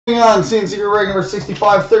On CNC Rig number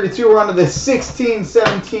 6532, we're on to the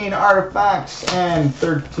 16-17 Artifacts and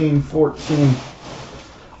 13-14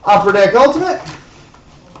 Upper Deck Ultimate.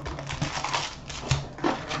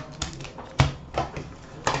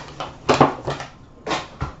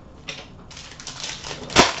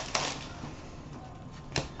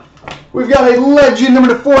 We've got a legend number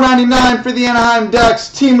to 499 for the Anaheim Ducks,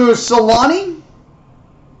 Teemu Selanne.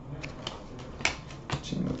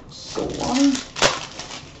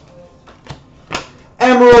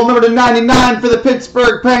 Emerald number to 99 for the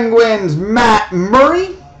Pittsburgh Penguins, Matt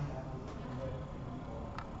Murray.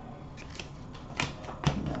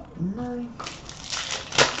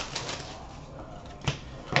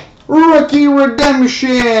 Rookie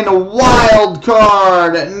Redemption Wild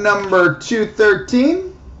Card number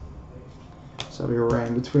 213. So we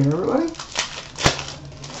ran between everybody.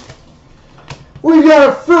 We've got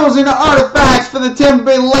a Frozen Artifacts for the Tampa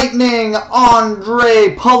Bay Lightning,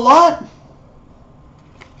 Andre Palat.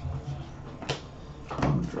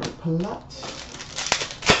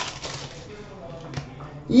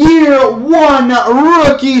 Year 1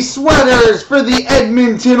 rookie sweaters for the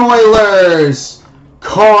Edmonton Oilers,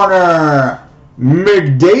 Connor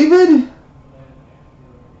McDavid.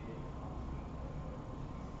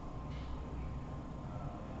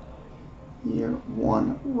 Year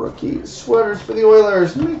 1 rookie sweaters for the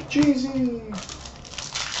Oilers, McJeezy.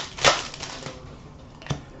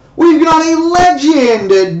 We've got a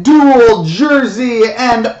legend dual jersey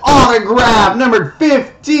and autograph, numbered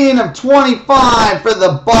 15 of 25 for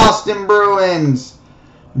the Boston Bruins,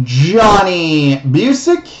 Johnny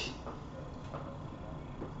Busick.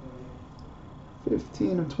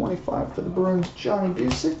 15 of 25 for the Bruins, Johnny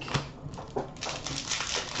Busick.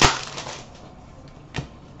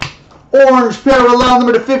 Orange parallel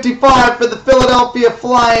number to 55 for the Philadelphia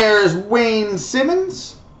Flyers, Wayne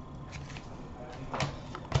Simmons.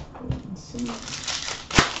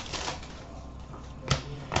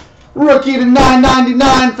 Rookie to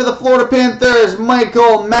 999 for the Florida Panthers,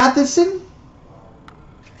 Michael Matheson.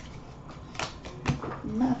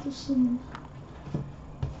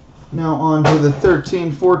 Now on to the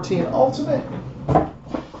 13-14 Ultimate.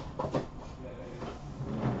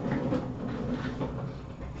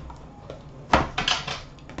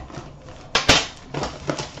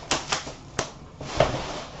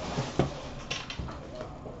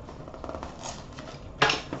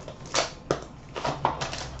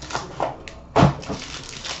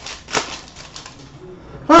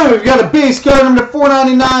 Alright, we've got a base card number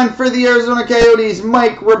 499 for the Arizona Coyotes,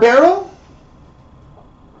 Mike Ribeiro.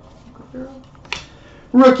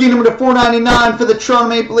 Rookie number to 499 for the Toronto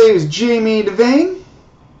Maple Leafs, Jamie Devane.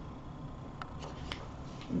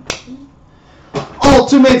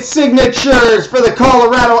 Ultimate signatures for the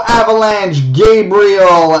Colorado Avalanche,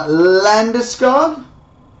 Gabriel Landeskog.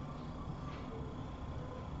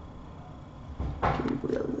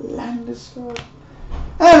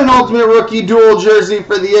 And an ultimate rookie dual jersey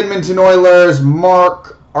for the Edmonton Oilers,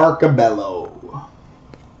 Mark Arcabello.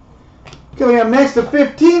 Coming up next, the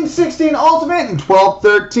 15-16 Ultimate and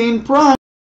 12-13 Prime.